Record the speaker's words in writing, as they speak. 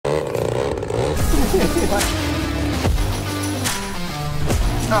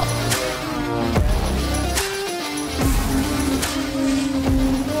What's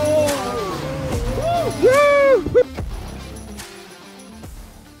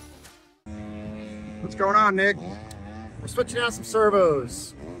going on, Nick? We're switching out some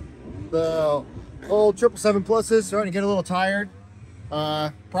servos. The old 777 Pluses starting to get a little tired.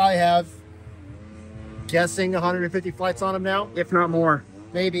 Probably have, guessing, 150 flights on them now. If not more.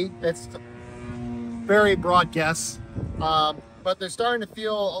 Maybe. It's a very broad guess. But they're starting to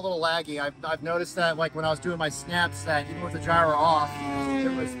feel a little laggy. I've noticed that, like, when I was doing my snaps, that even with the gyro off,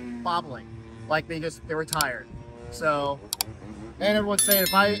 it was bobbling. Like they were tired. So, and everyone's saying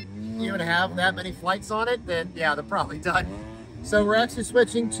if I even have that many flights on it, then yeah, they're probably done. So we're actually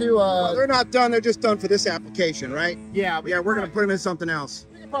switching to well, they're not done, they're just done for this application, right? Yeah, we're gonna put them in something else.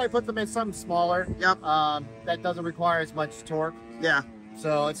 We can probably put them in something smaller. Yep. That doesn't require as much torque. Yeah.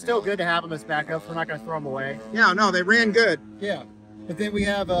 So it's still good to have them as backups. We're not gonna throw them away. Yeah, no, they ran good. Yeah. But then we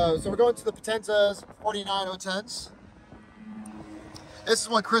have so we're going to the Potenzas 49010s. This is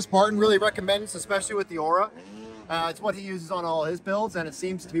what Chris Barton really recommends, especially with the Aura. It's what he uses on all his builds, and it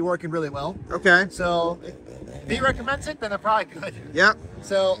seems to be working really well. Okay. So if he recommends it, then they're probably good. Yep.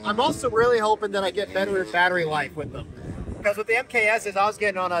 So I'm also really hoping that I get better battery life with them. Because with the MKSs, I was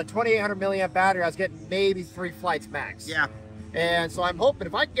getting on a 2800 milliamp battery, I was getting maybe 3 flights max. Yeah. And so I'm hoping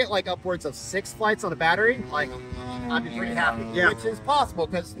if I can get like upwards of 6 flights on a battery, like I'd be pretty happy. Yeah. Which is possible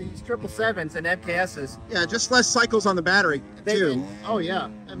because these 777s and MKSs. Yeah, just less cycles on the battery too. Oh yeah.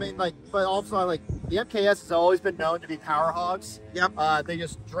 I mean, like, but also like the MKS has always been known to be power hogs. Yep. They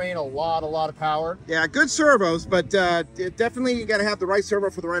just drain a lot of power. Yeah, good servos, but definitely you got to have the right servo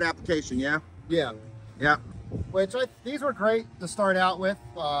for the right application. Yeah. Yeah. Yeah. Which these were great to start out with,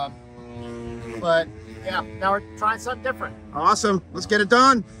 but yeah, now we're trying something different. Awesome. Let's get it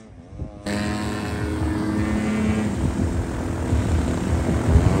done.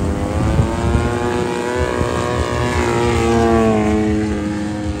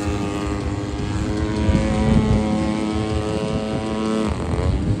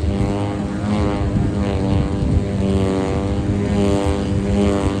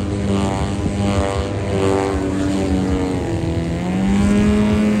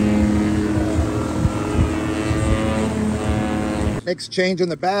 Nick's changing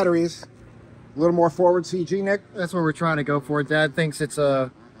the batteries. A little more forward CG, Nick. That's what we're trying to go for. Dad thinks it's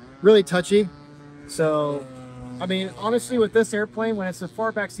really touchy. So, I mean, honestly, with this airplane, when it's a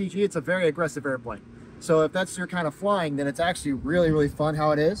far back CG, it's a very aggressive airplane. So if that's your kind of flying, then it's actually really fun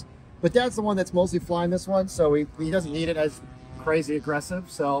how it is. But Dad's the one that's mostly flying this one, so he doesn't need it as crazy aggressive.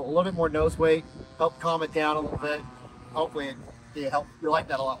 So a little bit more nose weight, help calm it down a little bit. Hopefully you like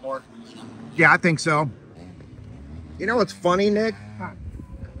that a lot more. Yeah, I think so. You know what's funny, Nick?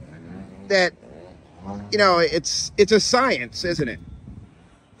 That, you know, it's a science, isn't it?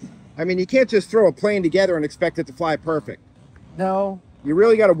 I mean, you can't just throw a plane together and expect it to fly perfect. No. You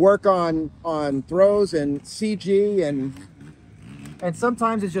really got to work on throws and CG and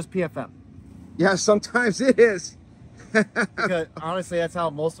sometimes it's just PFM. Yeah, sometimes it is. Because honestly, that's how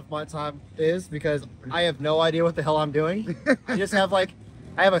most of my time is, because I have no idea what the hell I'm doing. I just have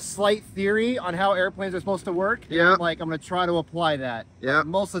I have a slight theory on how airplanes are supposed to work. Yeah. I'm going to try to apply that. Yeah.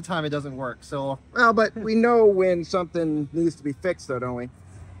 Most of the time it doesn't work. So. Well, but we know when something needs to be fixed, though, don't we?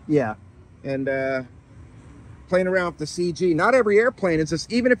 Yeah. And playing around with the CG. Not every airplane is this.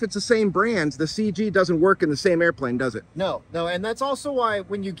 Even if it's the same brands, the CG doesn't work in the same airplane, does it? No, and that's also why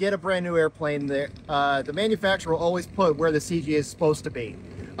when you get a brand new airplane, the manufacturer will always put where the CG is supposed to be.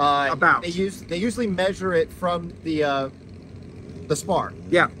 About. They usually measure it from the spar.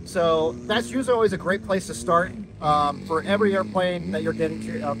 Yeah. So that's usually always a great place to start for every airplane that you're getting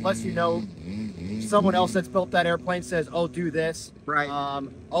to, unless you know someone else that's built that airplane says, oh, do this. Right.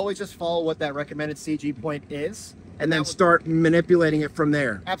 Always just follow what that recommended CG point is. And then start manipulating it from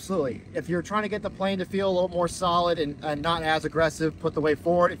there. Absolutely. If you're trying to get the plane to feel a little more solid and not as aggressive, put the weight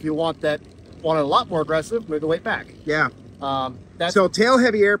forward. If you want it a lot more aggressive, move the weight back. Yeah. So tail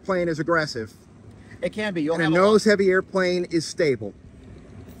heavy airplane is aggressive. It can be. And a nose heavy airplane is stable.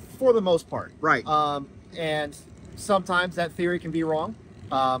 For the most part. Right. And sometimes that theory can be wrong.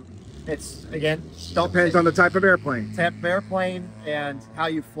 It's, again, depends on the type of airplane. Type of airplane and how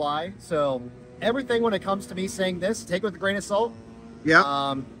you fly. So everything when it comes to me saying this, take it with a grain of salt.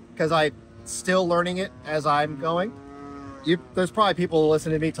 Yeah. Because I'm still learning it as I'm going. There's probably people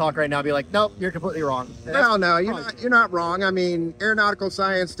listening to me talk right now be like, nope, you're completely wrong. No, you're not wrong. I mean, aeronautical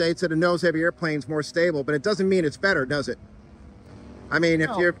science states that a nose heavy airplane is more stable, but it doesn't mean it's better, does it? I mean,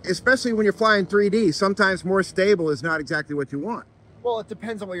 especially when you're flying 3D, sometimes more stable is not exactly what you want. Well, it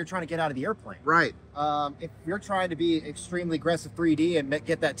depends on what you're trying to get out of the airplane. Right. If you're trying to be extremely aggressive 3D and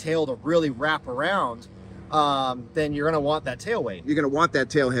get that tail to really wrap around, then you're going to want that tail weight. You're going to want that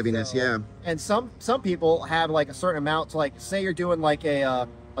tail heaviness, yeah. And some people have like a certain amount to, like, say you're doing like a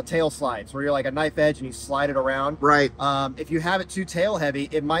tail slides where you're like a knife edge and you slide it around. Right. If you have it too tail heavy,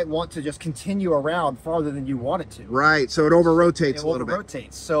 it might want to just continue around farther than you want it to. Right. So it over rotates a little bit.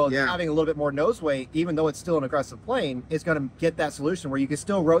 Rotates. So having a little bit more nose weight, even though it's still an aggressive plane, is going to get that solution where you can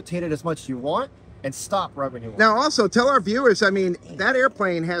still rotate it as much as you want and stop right when you want. Now, also tell our viewers, I mean, that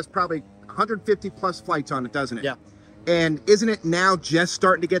airplane has probably 150 plus flights on it, doesn't it? Yeah. And isn't it now just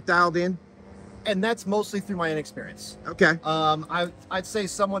starting to get dialed in? And that's mostly through my inexperience. Okay. I'd say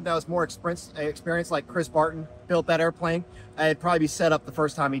someone that was more experienced, like Chris Barton, built that airplane. I'd probably be set up the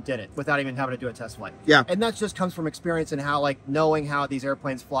first time he did it without even having to do a test flight. Yeah. And that just comes from experience and how, like, knowing how these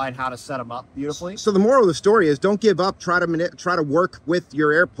airplanes fly and how to set them up beautifully. So the moral of the story is, don't give up. Try to work with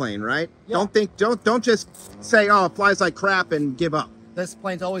your airplane, right? Yeah. Don't just say, oh, it flies like crap and give up. This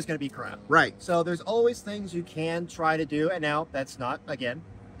plane's always going to be crap. Right. So there's always things you can try to do. And now that's not, again,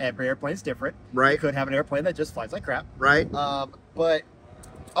 every airplane is different. Right. You could have an airplane that just flies like crap. Right. But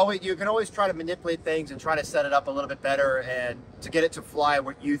you can always try to manipulate things and try to set it up a little bit better and to get it to fly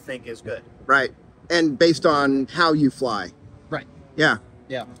what you think is good. Right. And based on how you fly. Right. Yeah.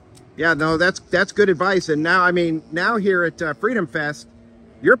 Yeah. Yeah, no, that's good advice. And now, I mean, now here at Freedom Fest,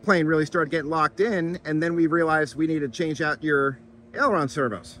 your plane really started getting locked in, and then we realized we needed to change out your aileron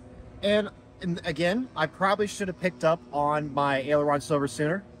servos. And again, I probably should have picked up on my aileron silver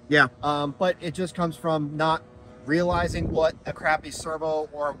sooner. Yeah. But it just comes from not realizing what a crappy servo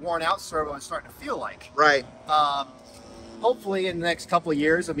or a worn out servo is starting to feel like. Right. Hopefully in the next couple of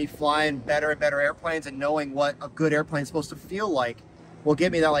years of me flying better and better airplanes and knowing what a good airplane is supposed to feel like will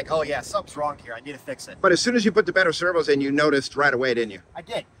give me that, like, oh yeah, something's wrong here, I need to fix it. But as soon as you put the better servos in, you noticed right away, didn't you? I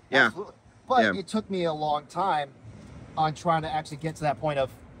did. Yeah. Absolutely. But it took me a long time on trying to actually get to that point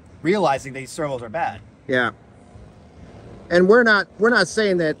of realizing these servos are bad. Yeah. And we're not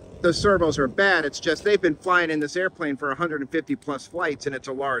saying that the servos are bad. It's just they've been flying in this airplane for 150 plus flights, and it's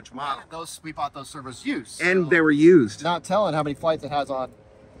a large model. Yeah, we bought those servos used. And so they were used. not telling how many flights it has on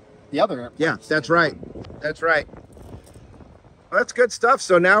the other airplanes. Yeah, that's right. That's right. Well, that's good stuff.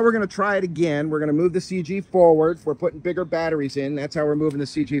 So now we're going to try it again. We're going to move the CG forward. We're putting bigger batteries in. That's how we're moving the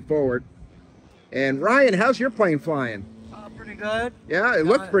CG forward. And Ryan, how's your plane flying? Pretty good. Yeah, it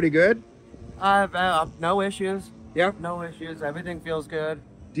looks pretty good. I've no issues. Yeah? No issues. Everything feels good.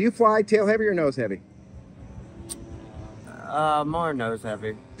 Do you fly tail heavy or nose heavy? More nose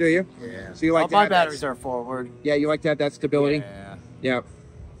heavy. Do you? Yeah. So you like my batteries are forward. Yeah, you like that stability? Yeah. Yeah.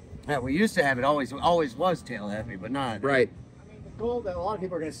 Yeah, we used to have it always was tail heavy, but not. Right. I mean, the goal that a lot of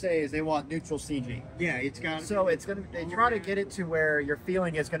people are going to say is they want neutral CG. Yeah, it's got. So it's going to, they try to get it to where your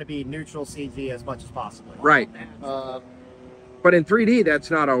feeling is going to be neutral CG as much as possible. Right. But in 3D, that's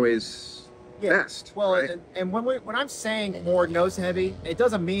not always best. Well, right? and when I'm saying more nose heavy, it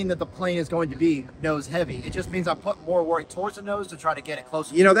doesn't mean that the plane is going to be nose heavy. It just means I put more work towards the nose to try to get it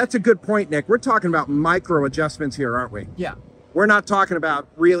closer. You know, that's a good point, Nick. We're talking about micro adjustments here, aren't we? Yeah. We're not talking about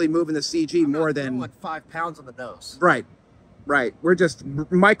really moving the CG more than like 5 pounds on the nose. Right. Right. We're just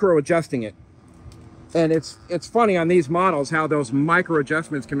micro adjusting it. And it's funny on these models how those micro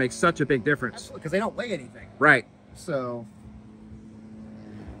adjustments can make such a big difference. Because they don't weigh anything. Right. So,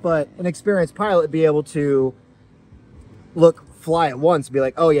 but an experienced pilot would be able to fly it once and be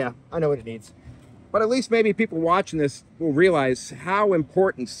like, oh yeah, I know what it needs. But at least maybe people watching this will realize how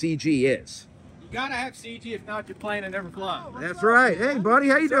important CG is. You gotta have CG, if not, you're playing and never fly. That's right. Hey, buddy,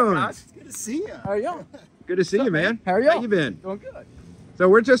 how you doing? It's good to see you. How are you? Good to see you, man. How are you? How you been? Doing good. So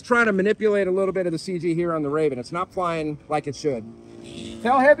we're just trying to manipulate a little bit of the CG here on the Raven. It's not flying like it should.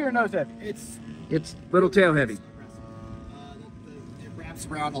 Tail heavy or nose heavy? It's little tail heavy. It wraps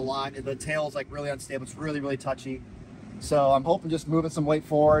around a lot, and the tail's like really unstable. It's really, really touchy. So I'm hoping just moving some weight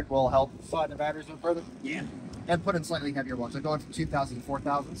forward will help Slide the batteries a little further. Yeah. And put in slightly heavier ones. So going from 2,000 to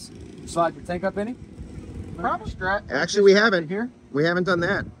 4,000s. Slide your tank up any? Probably. Actually, we haven't. Here? We haven't done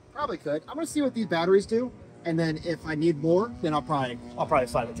that. Probably could. I'm gonna see what these batteries do, and then if I need more, then I'll probably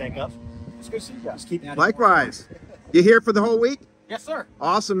slide the tank up. It's good to see you guys. Just keep adding Likewise. You here for the whole week? Yes, sir.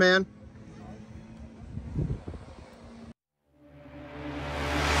 Awesome, man.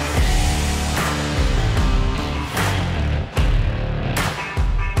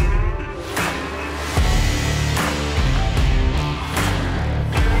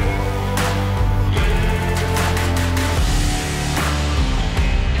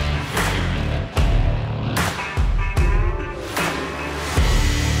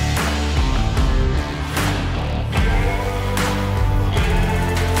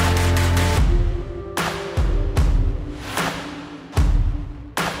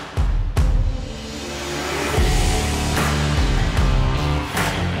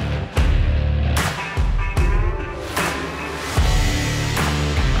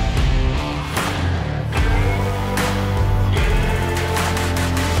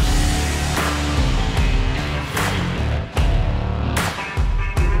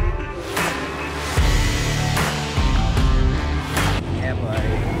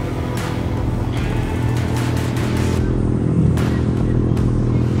 right.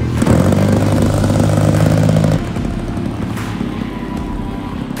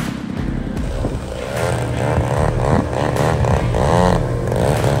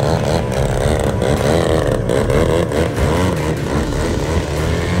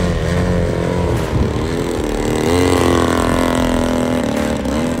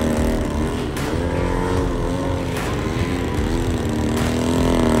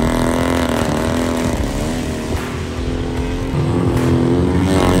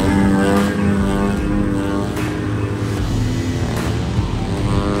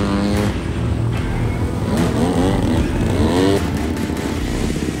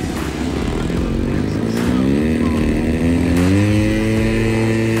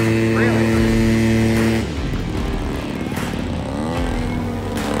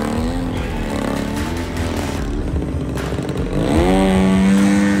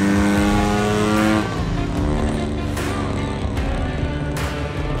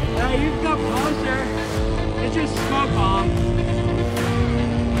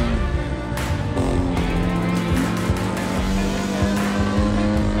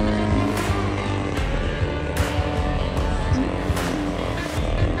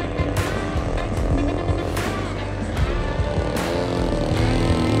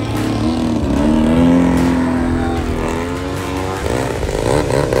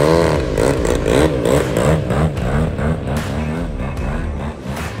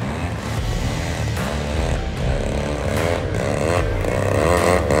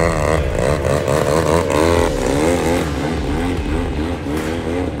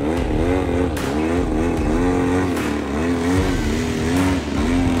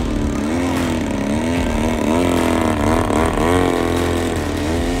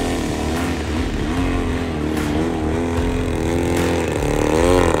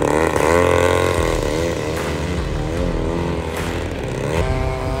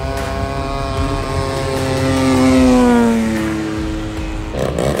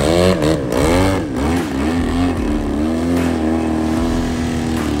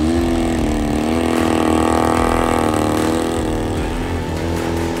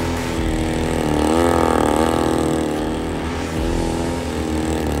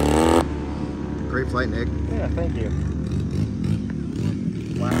 Great flight, Nick. Yeah, thank you.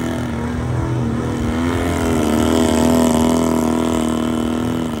 Wow.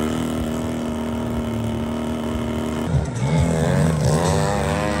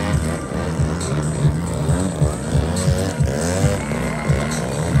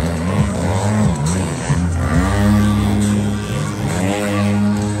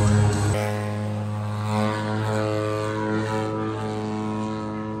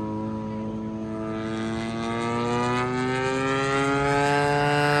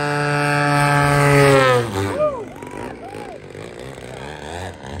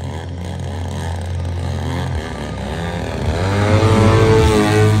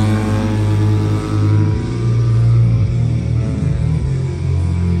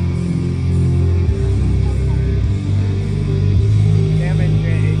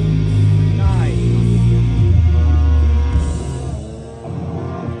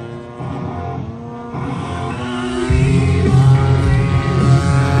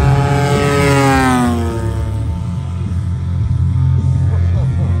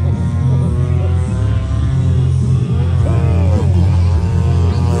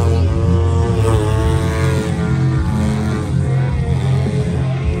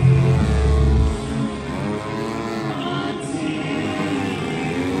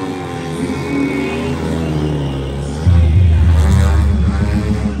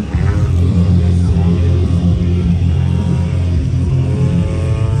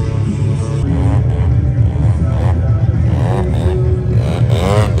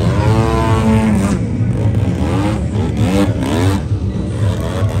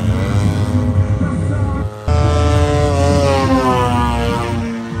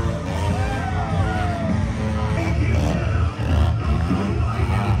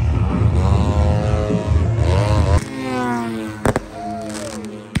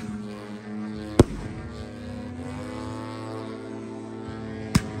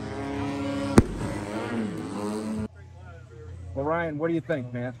 Well, Ryan, what do you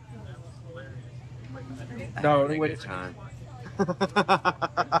think, man? No, good time. We're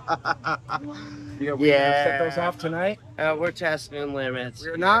gonna set those off tonight. We're testing limits.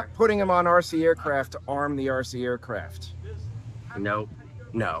 We're not putting them on RC aircraft to arm the RC aircraft. Nope.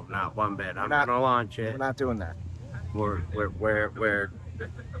 No, not one bit. I'm not- gonna launch it. We're not doing that. We're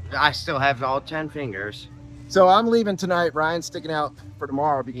I still have all 10 fingers. So I'm leaving tonight. Ryan's sticking out for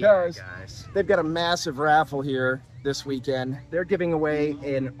tomorrow because guys. they've got a massive raffle here this weekend. They're giving away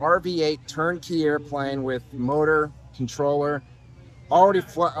an RV8 turnkey airplane with motor, controller,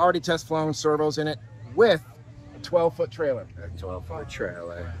 already test flown servos in it, with a 12-foot trailer. A 12-foot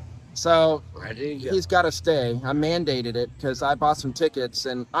trailer. So Ready to go. he's got to stay. I mandated it because I bought some tickets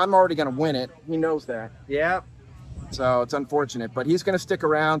and I'm already going to win it. He knows that. Yep. So it's unfortunate, but he's going to stick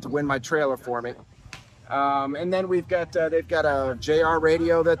around to win my trailer for me. And then they've got a JR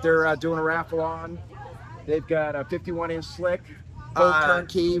radio that they're doing a raffle on. They've got a 51-inch slick, full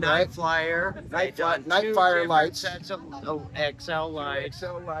turnkey, right? Night Fire lights. Sets of XL lights.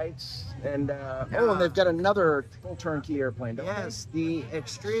 XL lights, and and they've got another full turnkey airplane. Don't Yes, the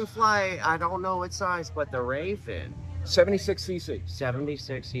Extreme Fly. I don't know what size, but the Raven. they? 76cc.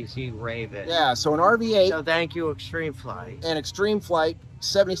 76cc Raven. Yeah, so an RV8 So thank you, Extreme Fly. and Extreme Flight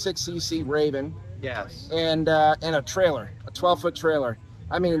 76cc Raven Yes. and a trailer, a 12-foot trailer.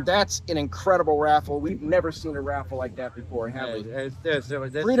 I mean, that's an incredible raffle. We've never seen a raffle like that before, have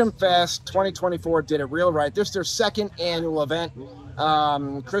we? Freedom Fest 2024 did it real right. This is their second annual event.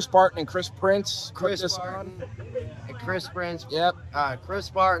 Chris Barton and Chris Prince put this on. And Chris Prince. Yep. Chris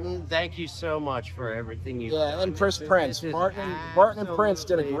Barton, thank you so much for everything you've done. Yeah, and Chris Prince. This is Barton and Prince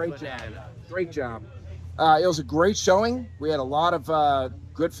did a great job. absolutely Great job. It was a great showing. We had a lot of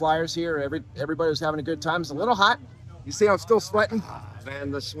good flyers here. Everybody was having a good time. It's a little hot. You see I'm still sweating?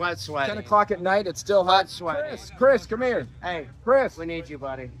 Man, the sweat. 10 o'clock at night, it's still hot. Sweating. Chris, come here. Hey, Chris, we need you,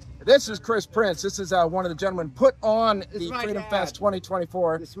 buddy. this is Chris Prince. This is one of the gentlemen put on This is the my Freedom dad. Fest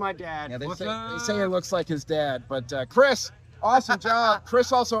 2024. This is my dad. Yeah, they say he looks like his dad. But Chris, awesome job.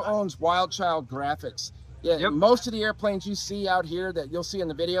 Chris also owns Wild Child Graphics. Yeah, most of the airplanes you see out here that you'll see in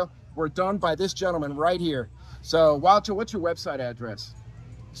the video were done by this gentleman right here. So, Wild Child, what's your website address?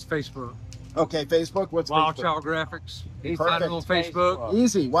 It's Facebook. Okay, Facebook. What's Wild Facebook? Child Graphics. He's Find it Perfect. on Facebook.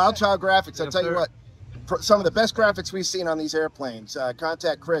 Easy. Wild Child Graphics. I'll Yes, tell you sir. what, for some of the best graphics we've seen on these airplanes.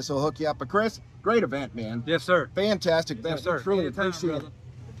 Contact Chris. He'll hook you up. But Chris, great event, man. Yes, sir. Fantastic event. Yes, sir. We truly Anytime, appreciate brother.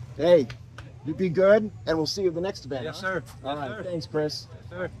 it. Hey, you be good, and we'll see you at the next event. Yes, huh? sir. All Yes, right. sir. Thanks, Chris. Yes,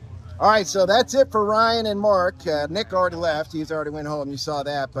 sir. All right, so that's it for Ryan and Mark. Nick already left. He's already went home. You saw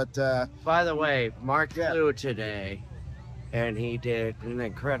that. But By the way, Mark Yeah. flew today, and he did an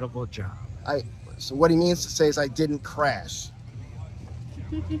incredible job. so what he means to say is I didn't crash.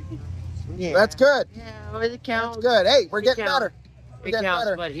 Yeah. That's good. Yeah, well, it counts. That's good. Hey, we're It getting counts. better. We're It getting counts,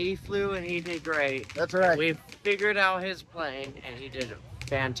 better. but he flew and he did great. That's right. We figured out his plane, and he did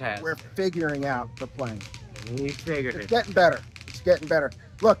fantastic. We're figuring out the plane. We figured It's it. getting better. It's getting better.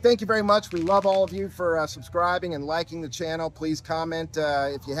 Look, thank you very much. We love all of you for subscribing and liking the channel. Please comment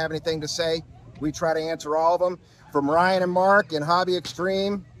if you have anything to say. We try to answer all of them. From Ryan and Mark and Hobby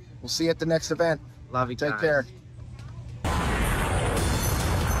Extreme, we'll see you at the next event. Love you Take guys. care.